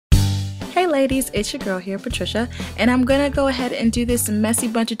ladies, it's your girl here, Patricia, and I'm gonna go ahead and do this messy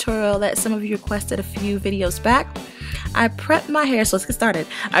bun tutorial that some of you requested a few videos back. I prepped my hair, so let's get started.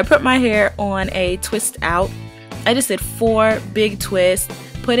 I put my hair on a twist out. I just did 4 big twists,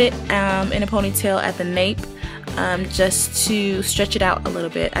 put it in a ponytail at the nape, just to stretch it out a little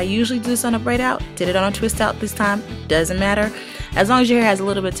bit. I usually do this on a braid out, did it on a twist out this time, doesn't matter. As long as your hair has a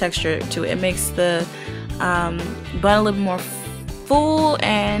little bit of texture to it, it makes the bun a little bit more full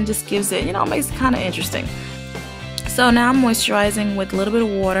and just gives it, makes it kind of interesting. So now I'm moisturizing with a little bit of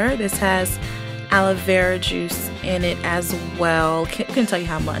water. This has aloe vera juice in it as well. Couldn't tell you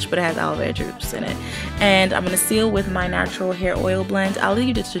how much, but it has aloe vera juice in it. And I'm going to seal with my natural hair oil blend. I'll leave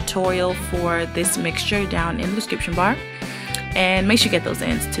you the tutorial for this mixture down in the description bar. And make sure you get those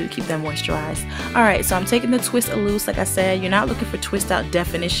ends to keep them moisturized. Alright, so I'm taking the twist loose. Like I said, you're not looking for twist out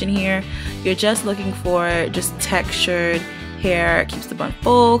definition here. You're just looking for just textured hair. Keeps the bun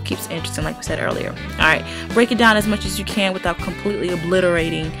full, keeps it interesting like we said earlier. Alright, break it down as much as you can without completely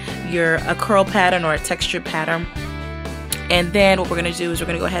obliterating a curl pattern or a textured pattern. And then what we're going to do is we're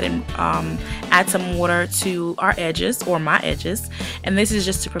going to go ahead and add some water to our edges, or my edges. And this is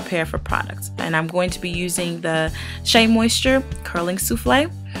just to prepare for product. And I'm going to be using the Shea Moisture Curling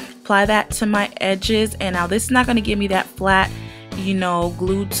Souffle. Apply that to my edges. And now this is not going to give me that flat,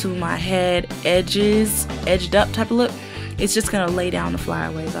 glued to my head edges, edged up type of look. It's just going to lay down the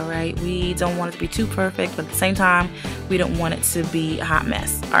flyaways, alright? We don't want it to be too perfect, but at the same time, we don't want it to be a hot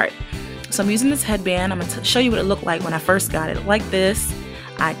mess. Alright. So I'm using this headband. I'm going to show you what it looked like when I first got it. Like this.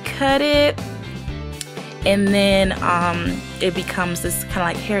 I cut it, and then it becomes this kind of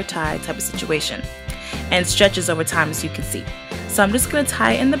like hair tie type of situation, and stretches over time, as you can see. So I'm just going to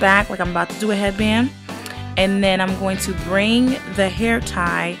tie it in the back like I'm about to do a headband, and then I'm going to bring the hair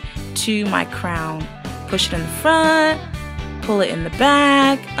tie to my crown. Push it in the front, pull it in the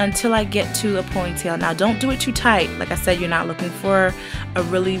back until I get to a ponytail. Now don't do it too tight. Like I said, you're not looking for a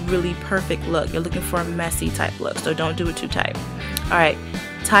really perfect look. You're looking for a messy type look, so don't do it too tight. Alright,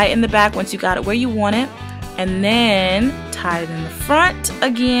 tie it in the back once you got it where you want it, and then tie it in the front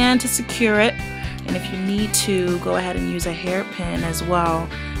again to secure it. And if you need to, go ahead and use a hairpin as well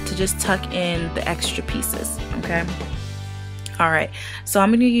to just tuck in the extra pieces, okay? Alright, so I'm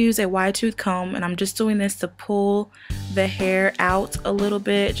going to use a wide tooth comb, and I'm just doing this to pull the hair out a little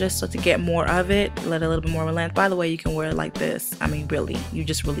bit, just so to get more of it, let a little bit more length. By the way, you can wear it like this. I mean, really, you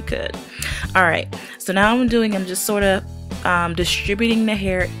just really could. Alright, so now I'm just sort of distributing the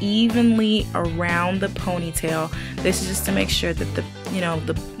hair evenly around the ponytail. This is just to make sure that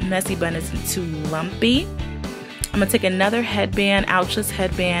the messy bun isn't too lumpy. I'm going to take another headband, ouchless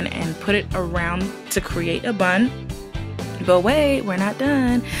headband, and put it around to create a bun. But wait, we're not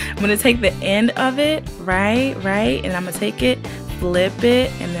done. I'm going to take the end of it, right, and I'm going to take it, flip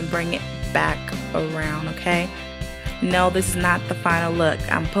it, and then bring it back around, okay? No, this is not the final look.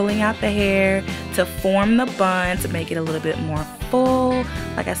 I'm pulling out the hair to form the bun to make it a little bit more full.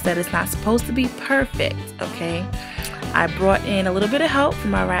 Like I said, it's not supposed to be perfect, okay? I brought in a little bit of help from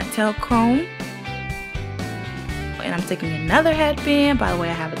my rat tail comb. And I'm taking another headband. By the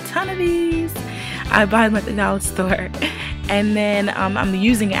way, I have a ton of these. I buy them at the dollar store. And then I'm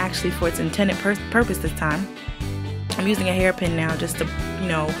using it actually for its intended purpose this time. I'm using a hairpin now just to,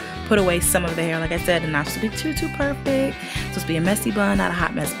 put away some of the hair. Like I said, and not to be too perfect. It's supposed to be a messy bun, not a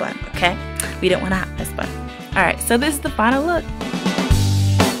hot mess bun, okay? We don't want a hot mess bun. Alright, so this is the final look.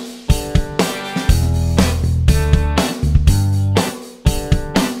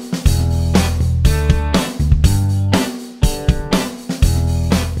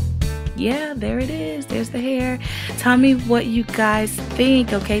 Yeah, there it is. There's the hair. Tell me what you guys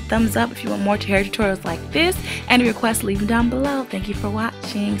think, okay? Thumbs up if you want more hair tutorials like this. Any requests, leave them down below. Thank you for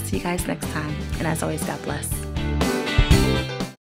watching. See you guys next time. And as always, God bless.